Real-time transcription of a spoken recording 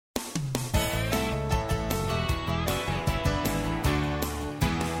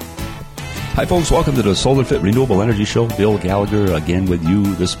Hi, folks. Welcome to the Solar Fit Renewable Energy Show. Bill Gallagher again with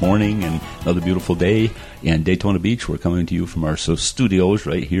you this morning, and another beautiful day in Daytona Beach. We're coming to you from our studios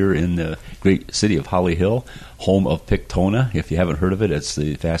right here in the great city of Holly Hill, home of Pictona. If you haven't heard of it, it's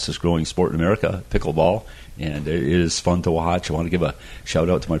the fastest growing sport in America, pickleball, and it is fun to watch. I want to give a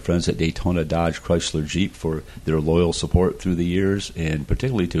shout out to my friends at Daytona Dodge Chrysler Jeep for their loyal support through the years, and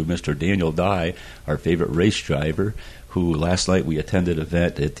particularly to Mr. Daniel Dye, our favorite race driver, who last night we attended an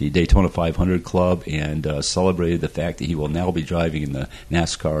event at the Daytona 500 Club and celebrated the fact that he will now be driving in the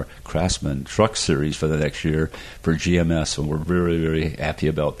NASCAR Craftsman Truck Series for the next year for GMS, and we're very, very happy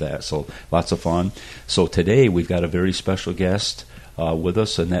about that. So lots of fun. So today we've got a very special guest with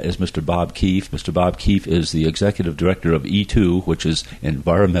us, and that is Mr. Bob Keefe. Mr. Bob Keefe is the Executive Director of E2, which is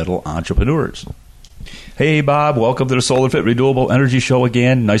Environmental Entrepreneurs. Hey, Bob. Welcome to the Solar Fit Renewable Energy Show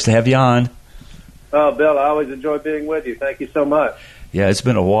again. Nice to have you on. Oh, Bill, I always enjoy being with you. Thank you so much. Yeah, it's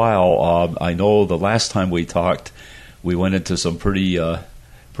been a while. I know the last time we talked, we went into some pretty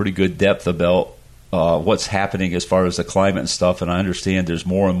good depth about what's happening as far as the climate and stuff, and I understand there's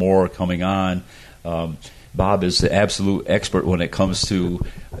more and more coming on. Bob is the absolute expert when it comes to,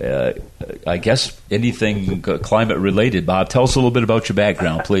 I guess, anything climate-related. Bob, tell us a little bit about your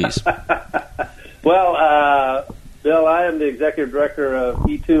background, please. Well, Bill, I am the Executive Director of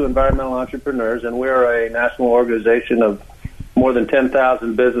E2 Environmental Entrepreneurs, and we're a national organization of more than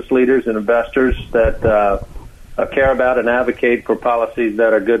 10,000 business leaders and investors that care about and advocate for policies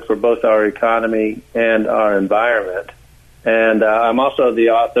that are good for both our economy and our environment. And I'm also the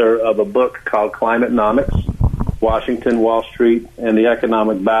author of a book called Climatenomics, Washington, Wall Street, and the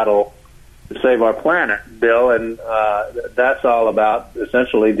Economic Battle to Save Our Planet, Bill. And that's all about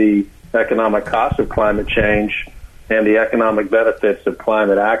essentially the economic cost of climate change and the economic benefits of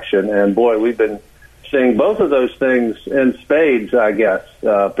climate action. And boy, we've been seeing both of those things in spades, I guess,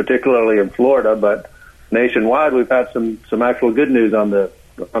 particularly in Florida, but nationwide we've had some actual good news on the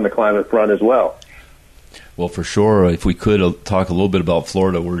climate front as well. Well, for sure. If we could talk a little bit about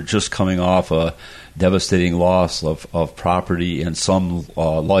Florida, we're just coming off a devastating loss of property and some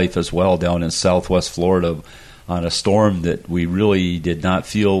life as well down in southwest Florida on a storm that we really did not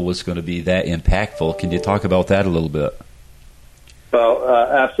feel was going to be that impactful. Can you talk about that a little bit? Well,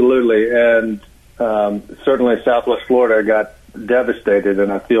 absolutely. And certainly southwest Florida got devastated, and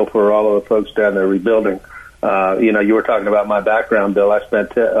I feel for all of the folks down there rebuilding. You were talking about my background, Bill. I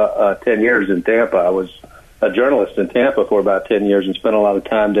spent 10 years in Tampa. I was a journalist in Tampa for about 10 years and spent a lot of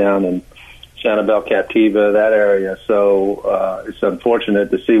time down in Sanibel, Captiva, that area. So it's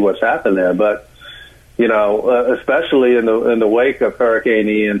unfortunate to see what's happened there. But especially in the wake of Hurricane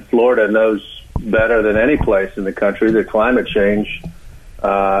Ian, Florida knows better than any place in the country that climate change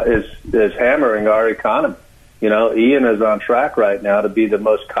is hammering our economy. Ian is on track right now to be the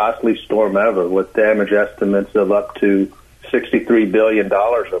most costly storm ever, with damage estimates of up to $63 billion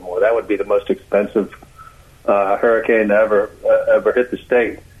or more. That would be the most expensive hurricane to ever hit the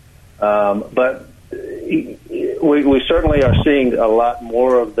state. But we certainly are seeing a lot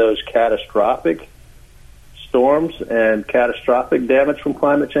more of those catastrophic storms and catastrophic damage from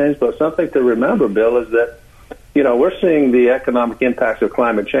climate change. But something to remember, Bill, is that, we're seeing the economic impacts of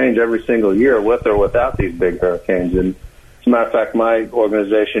climate change every single year with or without these big hurricanes. And as a matter of fact, my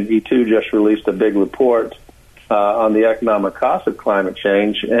organization, E2, just released a big report on the economic cost of climate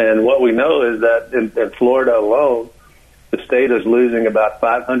change. And what we know is that in Florida alone, the state is losing about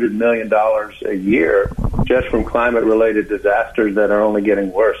 $500 million a year just from climate-related disasters that are only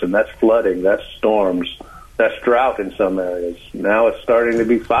getting worse. And that's flooding, that's storms, that's drought in some areas. Now it's starting to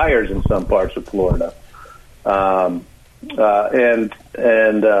be fires in some parts of Florida.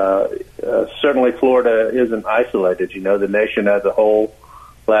 Certainly Florida isn't isolated. The nation as a whole,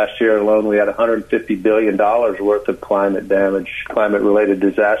 last year alone, we had $150 billion worth of climate-related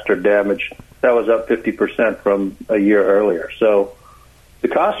disaster damage. That was up 50% from a year earlier. So the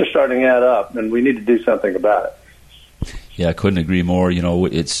costs are starting to add up, and we need to do something about it. Yeah, I couldn't agree more.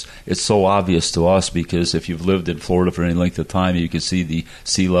 It's so obvious to us because if you've lived in Florida for any length of time, you can see the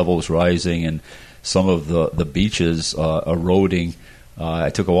sea levels rising and some of the beaches eroding. I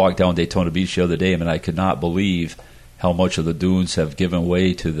took a walk down Daytona Beach the other day, and I could not believe how much of the dunes have given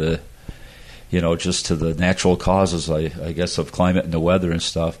way to the, just to the natural causes, I guess, of climate and the weather and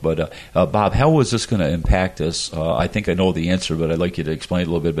stuff. But, Bob, how is this going to impact us? I think I know the answer, but I'd like you to explain it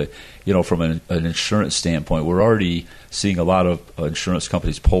a little bit. But, from an insurance standpoint, we're already seeing a lot of insurance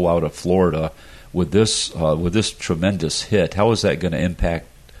companies pull out of Florida with this tremendous hit. How is that going to impact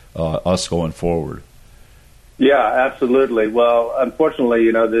us going forward? Yeah, absolutely. Well,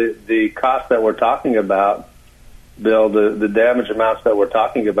 unfortunately, the cost that we're talking about Bill, the damage amounts that we're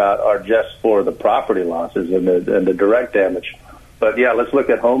talking about are just for the property losses and the direct damage. But yeah, let's look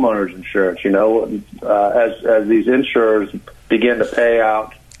at homeowners insurance. As these insurers begin to pay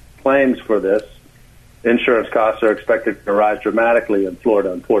out claims for this, insurance costs are expected to rise dramatically in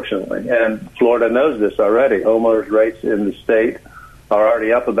Florida, unfortunately. And Florida knows this already. Homeowners rates in the state are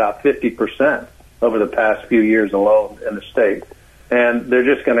already up about 50% over the past few years alone in the state. And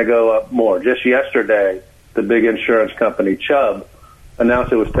they're just going to go up more. Just yesterday, the big insurance company, Chubb,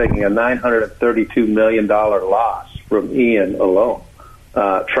 announced it was taking a $932 million loss from Ian alone.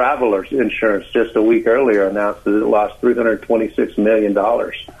 Travelers Insurance just a week earlier announced that it lost $326 million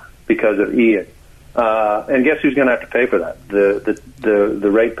because of Ian. And guess who's going to have to pay for that? The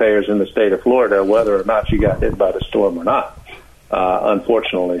ratepayers in the state of Florida, whether or not you got hit by the storm or not,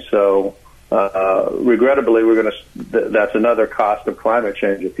 unfortunately. So, regrettably, that's another cost of climate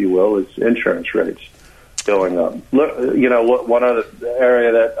change, if you will, is insurance rates going up. Look, one other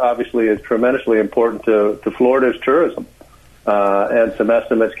area that obviously is tremendously important to Florida is tourism. And some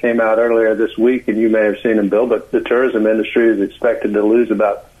estimates came out earlier this week, and you may have seen them, Bill, but the tourism industry is expected to lose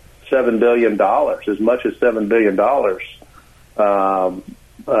about $7 billion, as much as $7 billion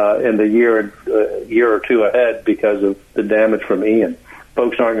in the year or two ahead because of the damage from Ian.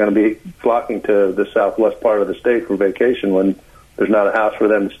 Folks aren't going to be flocking to the southwest part of the state for vacation when there's not a house for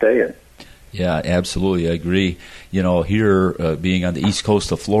them to stay in. Yeah, absolutely. I agree. Here, being on the east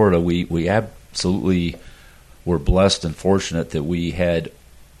coast of Florida, we absolutely were blessed and fortunate that we had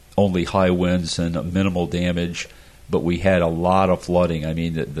only high winds and minimal damage, but we had a lot of flooding. I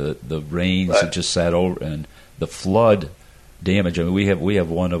mean, the rains that just sat over, and the flood damage. I mean, we have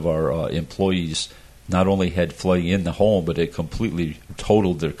one of our employees not only had flooding in the home, but it completely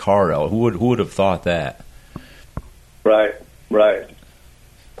totaled their car out. Who would have thought that? Right.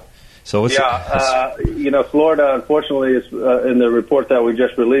 So Florida, unfortunately, is in the report that we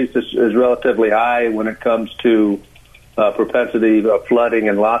just released is relatively high when it comes to propensity of flooding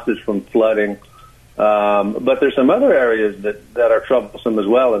and losses from flooding. But there's some other areas that are troublesome as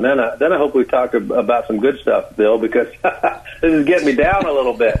well. And then I hope we talk about some good stuff, Bill, because this is getting me down a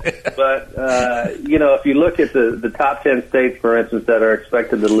little bit. But, if you look at the top 10 states, for instance, that are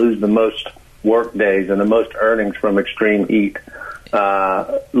expected to lose the most work days and the most earnings from extreme heat,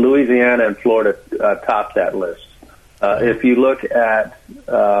 Louisiana and Florida top that list. If you look at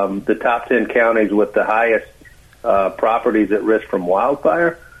the top 10 counties with the highest properties at risk from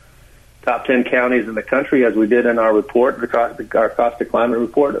wildfire, top 10 counties in the country, as we did in our report, our cost of climate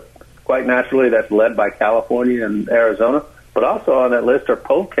report, quite naturally that's led by California and Arizona. But also on that list are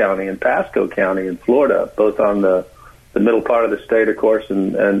Polk County and Pasco County in Florida, both on the middle part of the state, of course,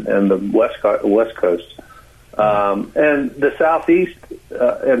 and the west coast. And the southeast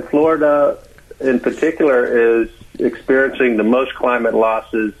and Florida in particular is experiencing the most climate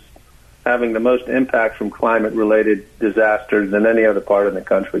losses, having the most impact from climate-related disasters than any other part of the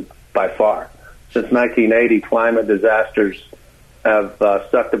country by far. Since 1980, climate disasters have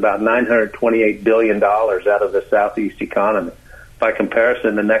sucked about $928 billion out of the southeast economy. By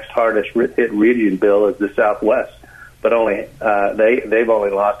comparison, the next hardest hit region, Bill, is the Southwest, but only they've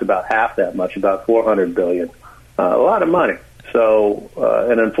only lost about half that much, about $400 billion. A lot of money. So,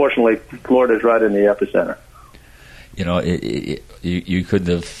 and unfortunately, Florida's right in the epicenter. You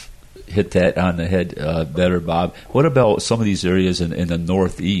couldn't have hit that on the head better, Bob. What about some of these areas in the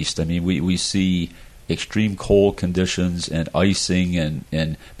Northeast? I mean, we see extreme cold conditions and icing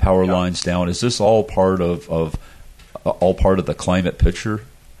and power lines down. Is this all part of the climate picture?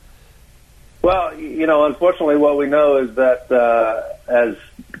 Well, unfortunately, what we know is that as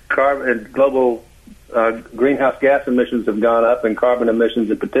global greenhouse gas emissions have gone up, and carbon emissions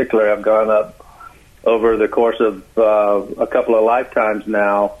in particular have gone up over the course of a couple of lifetimes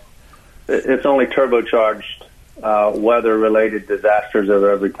now, it's only turbocharged weather-related disasters of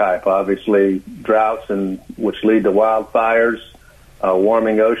every type. Obviously, droughts which lead to wildfires,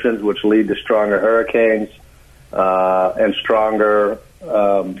 warming oceans which lead to stronger hurricanes, and stronger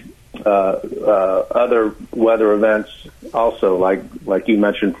other weather events also, like you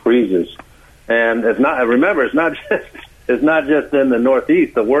mentioned, freezes. And it's not just in the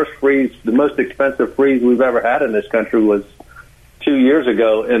Northeast. The worst freeze, the most expensive freeze we've ever had in this country was 2 years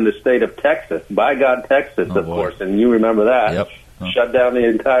ago in the state of Texas. By God, Texas, of course, and you remember that. Yep. Shut down the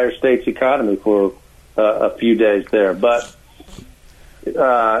entire state's economy for a few days there. But in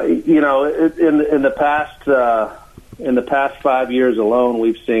the past 5 years alone,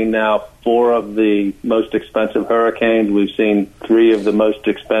 we've seen now 4 of the most expensive hurricanes. We've seen 3 of the most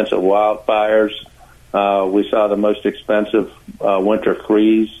expensive wildfires. We saw the most expensive winter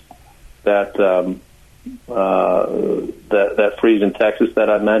freeze that that freeze in Texas that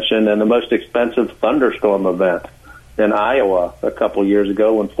I mentioned, and the most expensive thunderstorm event in Iowa a couple years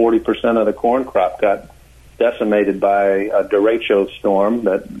ago when 40% of the corn crop got decimated by a derecho storm.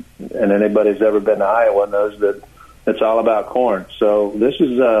 And anybody who's ever been to Iowa knows that it's all about corn. So this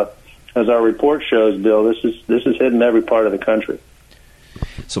is, as our report shows, Bill, this is hitting every part of the country.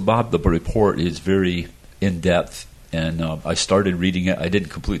 So, Bob, the report is very in-depth, and I started reading it. I didn't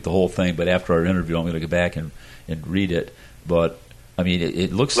complete the whole thing, but after our interview, I'm going to go back and read it. But, I mean,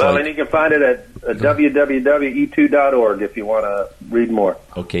 it looks like... Well, and you can find it at www.e2.org if you want to read more.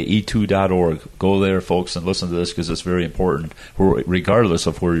 Okay, e2.org. Go there, folks, and listen to this because it's very important, regardless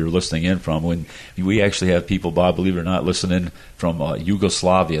of where you're listening in from. When we actually have people, Bob, believe it or not, listening from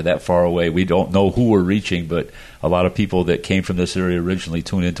Yugoslavia, that far away. We don't know who we're reaching, but a lot of people that came from this area originally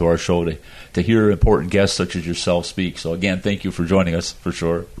tune into our show to hear important guests such as yourself speak. So, again, thank you for joining us, for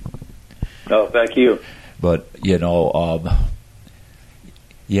sure. Oh, thank you. But,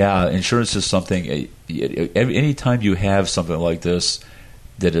 yeah, insurance is something, anytime you have something like this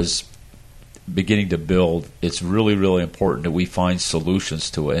that is beginning to build, it's really, really important that we find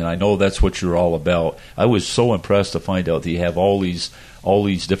solutions to it. And I know that's what you're all about. I was so impressed to find out that you have all these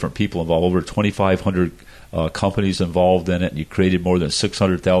different people involved, over 2,500 companies involved in it, and you created more than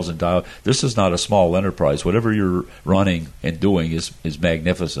 600,000 dial. This is not a small enterprise. Whatever you're running and doing is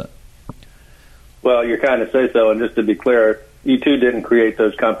magnificent. Well, you're kind of say so, and just to be clear, E2 didn't create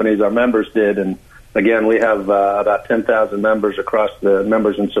those companies. Our members did, and again, we have about 10,000 members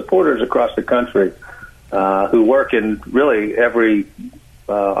and supporters across the country who work in really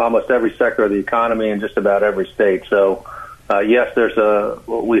almost every sector of the economy in just about every state. So, yes,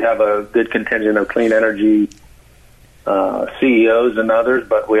 we have a good contingent of clean energy CEOs and others,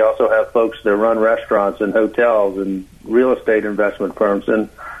 but we also have folks that run restaurants and hotels and real estate investment firms. And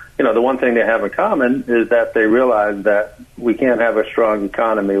the one thing they have in common is that they realize that we can't have a strong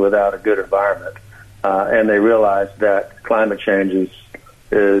economy without a good environment. And they realize that climate change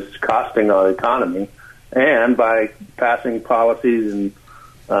is costing our economy. And by passing policies and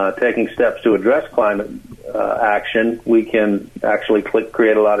taking steps to address climate action, we can actually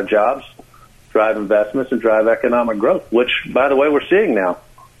create a lot of jobs, drive investments, and drive economic growth, which, by the way, we're seeing now.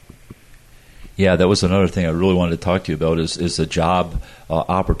 Yeah, that was another thing I really wanted to talk to you about is the job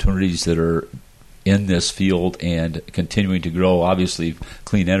opportunities that are in this field and continuing to grow. Obviously,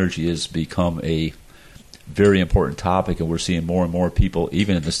 clean energy has become a very important topic, and we're seeing more and more people,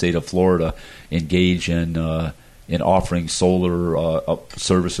 even in the state of Florida, engage in offering solar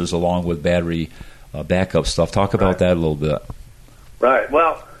services along with battery backup stuff. Talk about that a little bit. Right.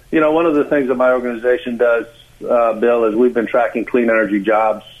 Well, one of the things that my organization does, Bill, is we've been tracking clean energy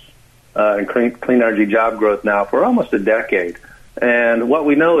jobs and clean energy job growth now for almost a decade. And what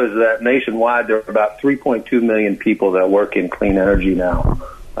we know is that nationwide there are about 3.2 million people that work in clean energy now.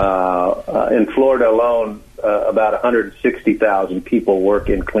 In Florida alone, about 160,000 people work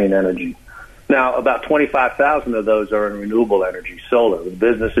in clean energy. Now, about 25,000 of those are in renewable energy, solar, the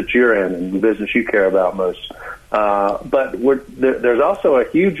business that you're in and the business you care about most. But there's also a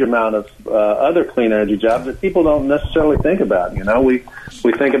huge amount of other clean energy jobs that people don't necessarily think about. We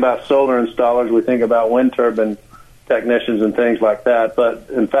think about solar installers, we think about wind turbine technicians and things like that. But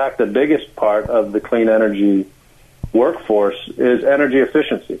in fact, the biggest part of the clean energy workforce is energy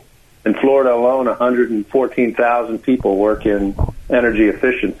efficiency. In Florida alone, 114,000 people work in energy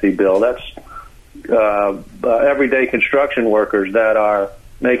efficiency, Bill. That's everyday construction workers that are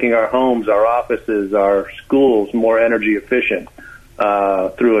making our homes, our offices, our schools more energy efficient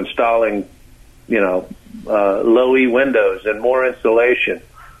through installing, low E windows and more insulation.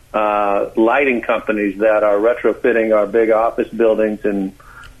 Lighting companies that are retrofitting our big office buildings in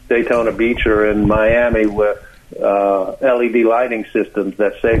Daytona Beach or in Miami with LED lighting systems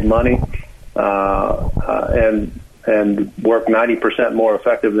that save money and work 90% more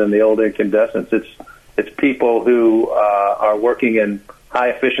effective than the old incandescents. It's people who are working in high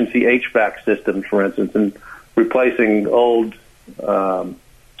efficiency HVAC systems, for instance, and replacing old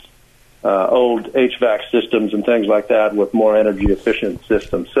HVAC systems and things like that with more energy efficient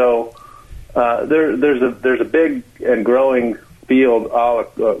systems. So there's a big and growing field,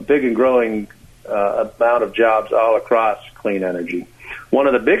 big and growing amount of jobs all across clean energy. One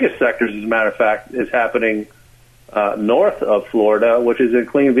of the biggest sectors, as a matter of fact, is happening north of Florida, which is in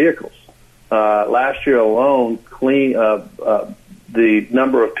clean vehicles. Last year alone, the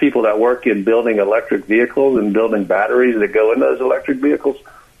number of people that work in building electric vehicles and building batteries that go into those electric vehicles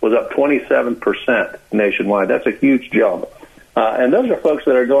was up 27% nationwide. That's a huge jump. And those are folks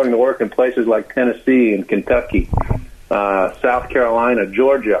that are going to work in places like Tennessee and Kentucky, South Carolina,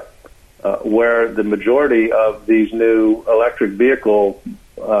 Georgia, where the majority of these new electric vehicles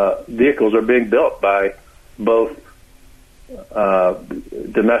are being built by both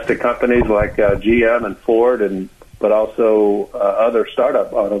domestic companies like GM and Ford, but also other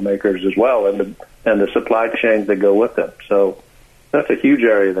startup automakers as well, and the supply chains that go with them. So that's a huge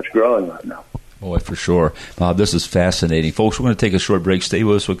area that's growing right now. Boy, for sure. Bob, this is fascinating. Folks, we're going to take a short break. Stay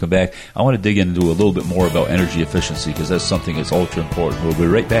with us. We'll come back. I want to dig into a little bit more about energy efficiency because that's something that's ultra important. We'll be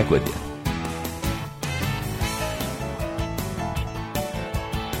right back with you.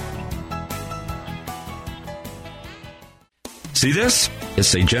 See this?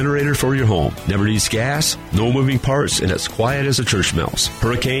 It's a generator for your home. Never needs gas, no moving parts, and it's quiet as a church mouse.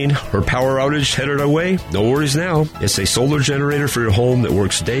 Hurricane or power outage headed our way? No worries now. It's a solar generator for your home that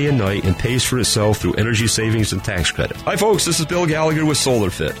works day and night and pays for itself through energy savings and tax credit. Hi folks, this is Bill Gallagher with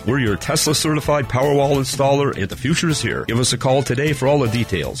SolarFit. We're your Tesla certified Powerwall installer, and the future is here. Give us a call today for all the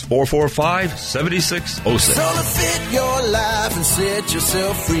details. 445-7606. SolarFit your life and set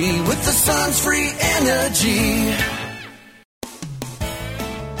yourself free with the sun's free energy.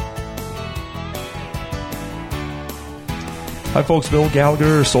 Hi, folks. Bill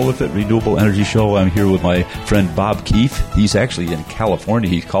Gallagher, SolarFit Renewable Energy Show. I'm here with my friend Bob Keith. He's actually in California.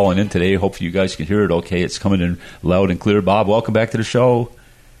 He's calling in today. Hopefully you guys can hear it okay. It's coming in loud and clear. Bob, welcome back to the show.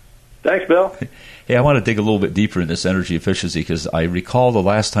 Thanks, Bill. Hey, I want to dig a little bit deeper in this energy efficiency because I recall the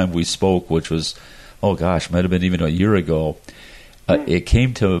last time we spoke, which was, might have been even a year ago. It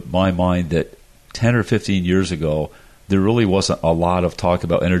came to my mind that 10 or 15 years ago, there really wasn't a lot of talk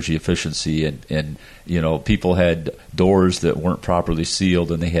about energy efficiency, and people had doors that weren't properly sealed,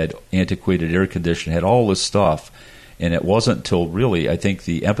 and they had antiquated air conditioning, had all this stuff, and it wasn't until really, I think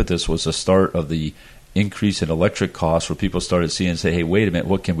the impetus was the start of the increase in electric costs where people started seeing and say, hey, wait a minute,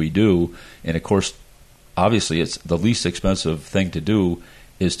 what can we do? And of course, obviously it's the least expensive thing to do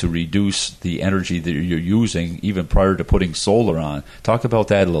is to reduce the energy that you're using even prior to putting solar on. Talk about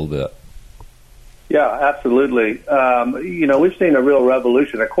that a little bit. Yeah, absolutely. We've seen a real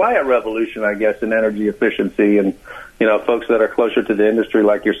revolution, a quiet revolution, I guess, in energy efficiency. And, folks that are closer to the industry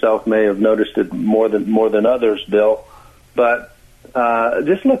like yourself may have noticed it more than others, Bill. But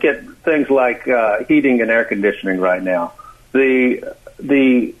just look at things like heating and air conditioning right now. The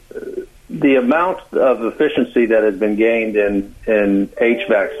amount of efficiency that has been gained in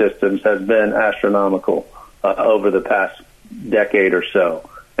HVAC systems has been astronomical over the past decade or so.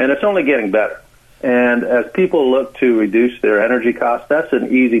 And it's only getting better. And as people look to reduce their energy costs, that's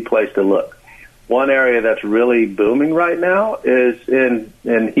an easy place to look. One area that's really booming right now is in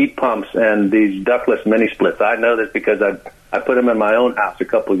heat pumps and these ductless mini splits. I know this because I put them in my own house a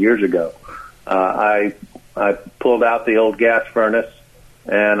couple of years ago. I pulled out the old gas furnace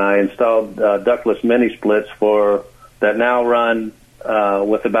and I installed ductless mini splits that now run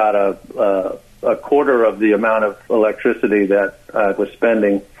with about a quarter of the amount of electricity that I was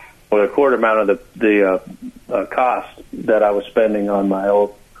spending, or a quarter amount of the cost that I was spending on my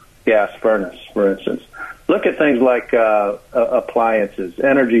old gas furnace, for instance. Look at things like appliances,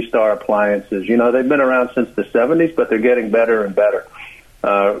 Energy Star appliances. They've been around since the 70s, but they're getting better and better.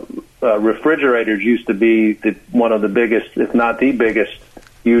 Refrigerators used to be one of the biggest, if not the biggest,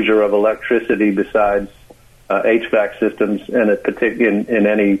 user of electricity besides HVAC systems in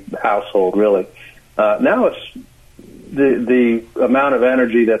any household, really. Now it's the amount of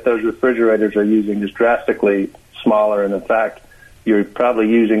energy that those refrigerators are using is drastically smaller, and in fact, you're probably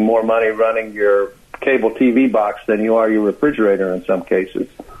using more money running your cable TV box than you are your refrigerator in some cases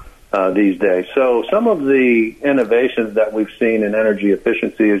these days. So some of the innovations that we've seen in energy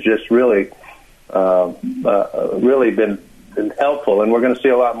efficiency has just really been helpful, and we're going to see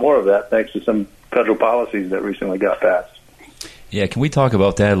a lot more of that thanks to some federal policies that recently got passed. Yeah, can we talk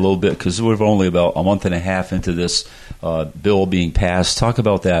about that a little bit? Because we're only about a month and a half into this bill being passed. Talk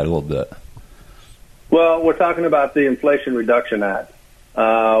about that a little bit. Well, we're talking about the Inflation Reduction Act,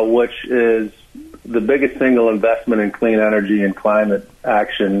 which is the biggest single investment in clean energy and climate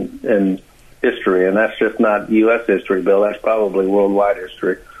action in history. And that's just not U.S. history, Bill. That's probably worldwide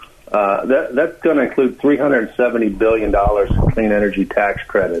history. That's going to include $370 billion in clean energy tax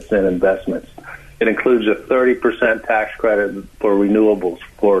credits and investments. It includes a 30% tax credit for renewables,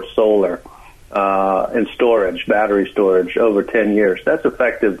 for solar, and storage, battery storage, over 10 years. That's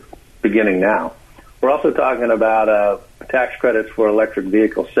effective beginning now. We're also talking about tax credits for electric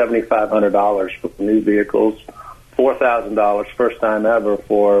vehicles, $7,500 for new vehicles, $4,000 first time ever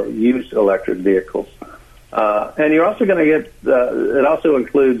for used electric vehicles. And you're also going to get, it also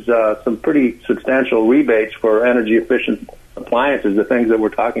includes some pretty substantial rebates for energy efficient appliances, the things that we're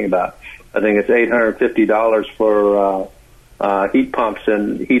talking about. I think it's $850 for heat pumps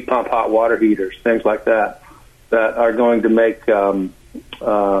and heat pump hot water heaters, things like that are going to make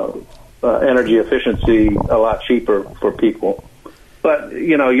energy efficiency a lot cheaper for people. But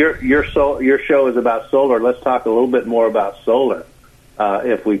your show is about solar. Let's talk a little bit more about solar,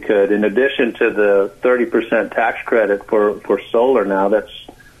 if we could. In addition to the 30% tax credit for solar, now that's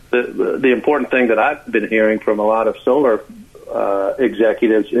the important thing that I've been hearing from a lot of solar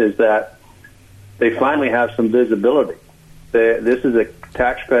executives is that they finally have some visibility. This is a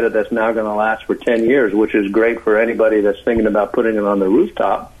tax credit that's now going to last for 10 years, which is great for anybody that's thinking about putting it on the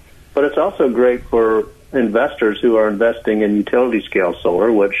rooftop. But it's also great for investors who are investing in utility-scale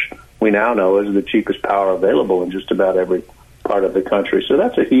solar, which we now know is the cheapest power available in just about every part of the country. So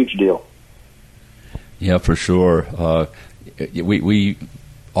that's a huge deal. Yeah, for sure. We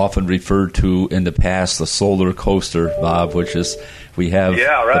often referred to in the past the solar coaster, Bob, which is we have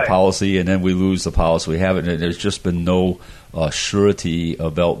the policy and then we lose the policy. We have it, and there's just been no surety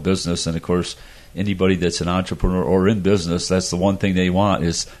about business. And, of course, anybody that's an entrepreneur or in business, that's the one thing they want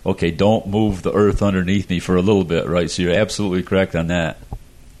is, okay, don't move the earth underneath me for a little bit, right? So you're absolutely correct on that.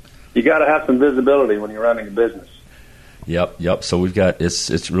 You got to have some visibility when you're running a business. Yep. So we've got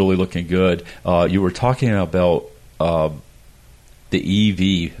it's really looking good. You were talking about the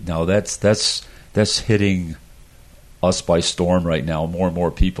EV. Now that's hitting us by storm right now. More and more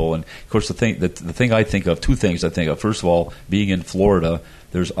people, and of course the thing I think of, two things I think of. First of all, being in Florida,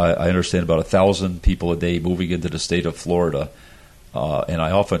 I understand about 1,000 people a day moving into the state of Florida, and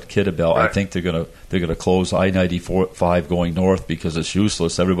I often kid about. Right. I think they're gonna close I-95 going north because it's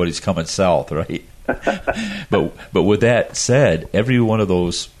useless. Everybody's coming south, right? but with that said, every one of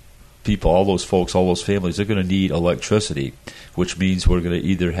those people, all those folks, all those families, they're going to need electricity, which means we're going to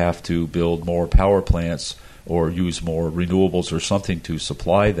either have to build more power plants or use more renewables or something to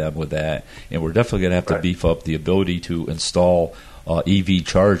supply them with that. And we're definitely going to have to beef up the ability to install EV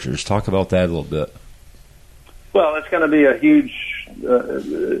chargers. Talk about that a little bit. Well, it's going to be a huge,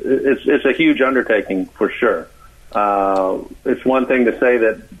 it's a huge undertaking for sure. It's one thing to say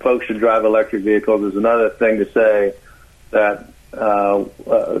that folks should drive electric vehicles. It's another thing to say that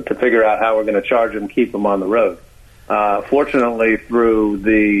to figure out how we're going to charge them, keep them on the road. Fortunately, through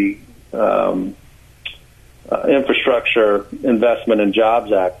the Infrastructure Investment and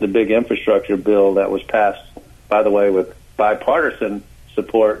Jobs Act, the big infrastructure bill that was passed, by the way, with bipartisan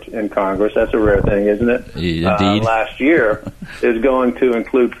support in Congress. That's a rare thing, isn't it? Indeed. Last year is going to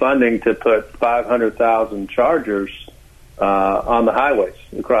include funding to put 500,000 chargers on the highways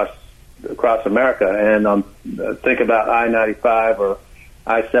across America. And think about I-95 or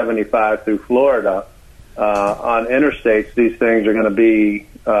I-75 through Florida. On interstates, these things are going to be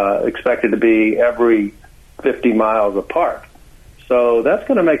expected to be every 50 miles apart. So that's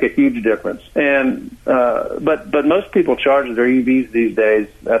going to make a huge difference. And but most people charge their EVs these days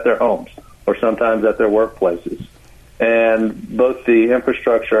at their homes or sometimes at their workplaces. And both the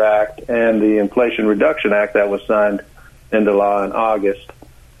Infrastructure Act and the Inflation Reduction Act that was signed into law in August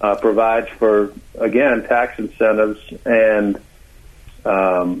provides for, again, tax incentives and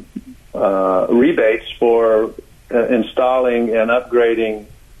rebates for installing and upgrading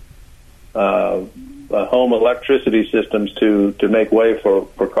home electricity systems to make way for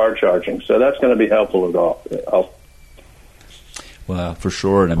car charging. So that's going to be helpful as well. Well, for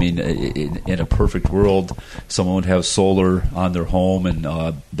sure. And I mean, in a perfect world, someone would have solar on their home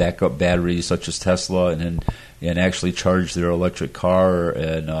and backup batteries such as Tesla, and actually charge their electric car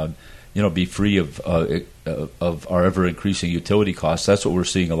and be free of our ever increasing utility costs. That's what we're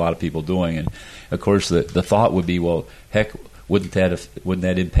seeing a lot of people doing. And of course, the thought would be, well, heck, wouldn't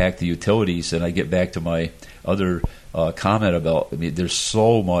that impact the utilities? And I get back to my other comment about, I mean, there's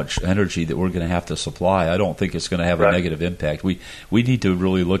so much energy that we're going to have to supply. I don't think it's going to have a negative impact. We need to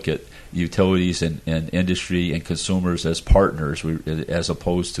really look at utilities and industry and consumers as partners as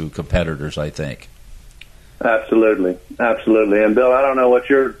opposed to competitors, I think. Absolutely. And Bill, I don't know what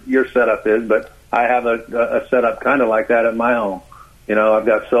your setup is, but I have a setup kind of like that at my home. I've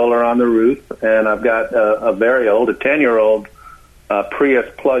got solar on the roof, and I've got a very old, a 10-year-old Prius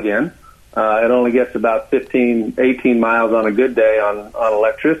plug-in. It only gets about 18 miles on a good day on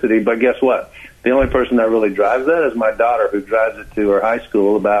electricity, but guess what? The only person that really drives that is my daughter, who drives it to her high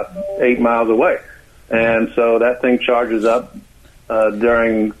school about 8 miles away. And so that thing charges up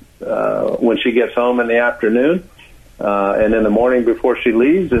during when she gets home in the afternoon and in the morning before she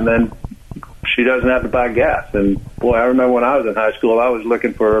leaves, and then she doesn't have to buy gas. And, boy, I remember when I was in high school, I was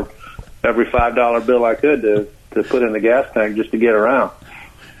looking for every $5 bill I could to put in the gas tank just to get around.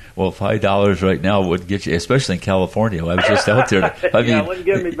 Well, $5 right now would get you, especially in California. I was just out there. I mean, it wouldn't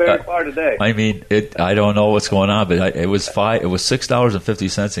get me very far today. I mean, I don't know what's going on, but it was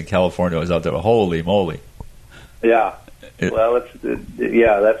 $6.50 in California. I was out there. Holy moly! Yeah. Well, that's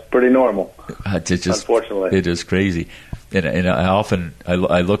pretty normal. Unfortunately, it is crazy. And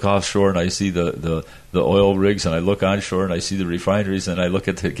I look offshore and I see the oil rigs, and I look onshore and I see the refineries, and I look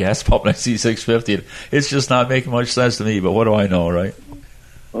at the gas pump and I see $6.50. It's just not making much sense to me. But what do I know, right?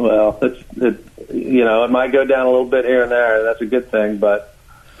 Well, it might go down a little bit here and there, and that's a good thing. But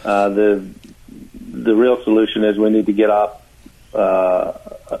the real solution is we need to get off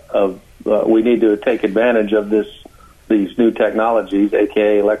we need to take advantage of these new technologies,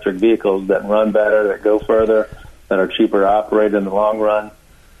 aka electric vehicles that run better, that go further, that are cheaper to operate in the long run,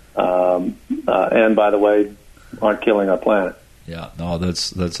 and by the way, aren't killing our planet. Yeah, no,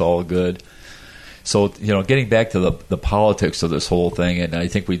 that's all good. So, getting back to the politics of this whole thing, and I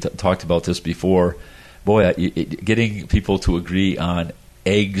think we talked about this before, boy, getting people to agree on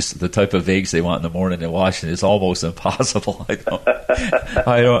eggs, the type of eggs they want in the morning in Washington, is almost impossible.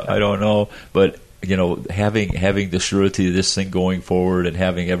 I don't know, but having the surety of this thing going forward and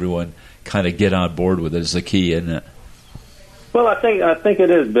having everyone kind of get on board with it is the key, isn't it? Well, I think it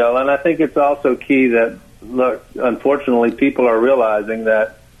is, Bill, and I think it's also key that, look, unfortunately, people are realizing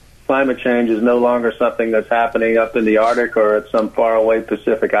that climate change is no longer something that's happening up in the Arctic or at some faraway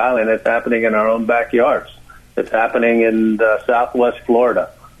Pacific island. It's happening in our own backyards. It's happening in Southwest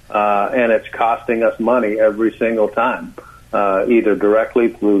Florida, and it's costing us money every single time, either directly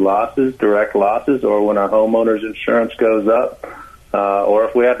through direct losses, or when our homeowners insurance goes up, or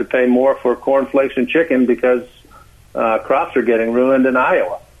if we have to pay more for cornflakes and chicken because crops are getting ruined in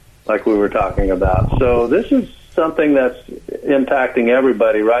Iowa, like we were talking about. So this is something that's impacting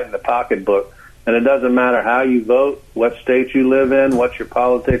everybody right in the pocketbook, and it doesn't matter how you vote, what state you live in, what your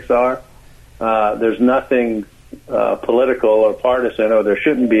politics are. There's nothing political or partisan, or there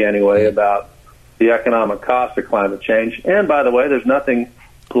shouldn't be anyway, about the economic cost of climate change. And by the way, there's nothing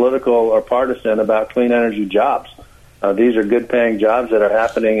political or partisan about clean energy jobs. These are good-paying jobs that are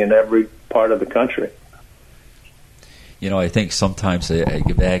happening in every part of the country. I think sometimes I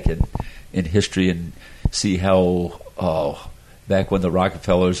get back in history and see how back when the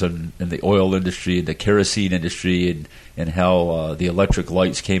Rockefellers and the oil industry and the kerosene industry and how the electric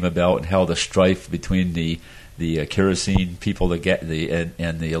lights came about, and how the strife between the kerosene people that get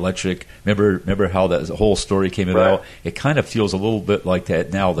and the electric. Remember how that whole story came about? Right. It kind of feels a little bit like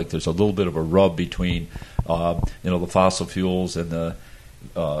that now. Like there's a little bit of a rub between the fossil fuels and the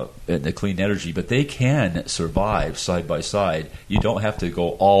clean energy, but they can survive side by side. You don't have to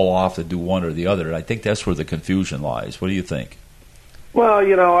go all off and do one or the other. And I think that's where the confusion lies. What do you think? Well,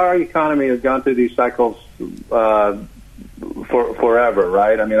 our economy has gone through these cycles forever,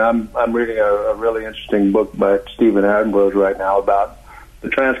 right? I mean, I'm reading a really interesting book by Stephen Ambrose right now about the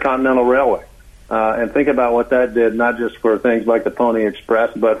Transcontinental Railway, and think about what that did, not just for things like the Pony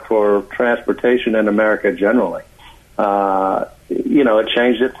Express, but for transportation in America generally. It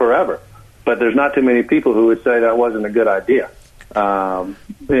changed it forever. But there's not too many people who would say that wasn't a good idea,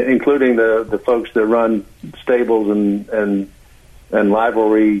 including the folks that run stables and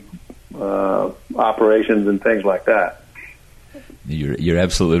livery operations and things like that. You're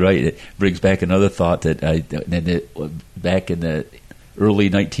absolutely right. It brings back another thought that back in the early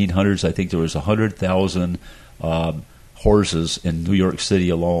 1900s, I think there was 100,000 horses in New York City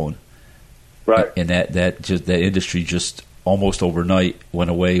alone. Right. And that industry just almost overnight went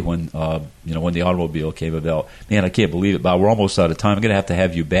away when the automobile came about. Man, I can't believe it, Bob. We're almost out of time. I'm going to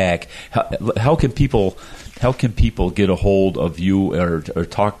have you back. How can people get a hold of you or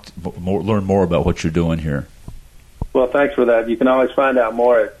learn more about what you're doing here? Well, thanks for that. You can always find out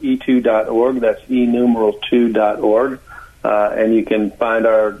more at e2.org. That's e2.org. And you can find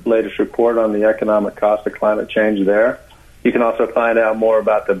our latest report on the economic cost of climate change there. You can also find out more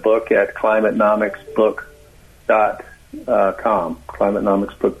about the book at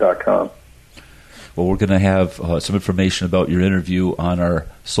climatenomicsbook.com. Well, we're going to have some information about your interview on our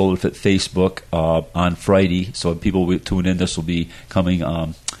SolarFit Facebook on Friday. So if people will tune in, this will be coming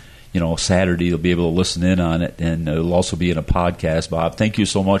Saturday. They'll be able to listen in on it, and it'll also be in a podcast. Bob, thank you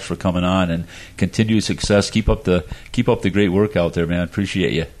so much for coming on, and continued success. Keep up the great work out there, man.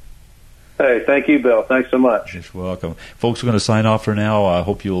 Appreciate you. Hey, thank you, Bill. Thanks so much. You're welcome. Folks, we're going to sign off for now. I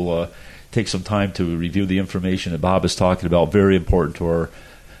hope you'll take some time to review the information that Bob is talking about. Very important to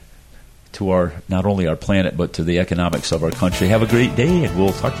our not only our planet, but to the economics of our country. Have a great day, and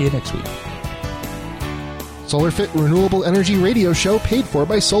we'll talk to you next week. SolarFit Renewable Energy Radio Show paid for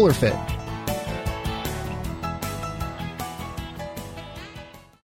by SolarFit.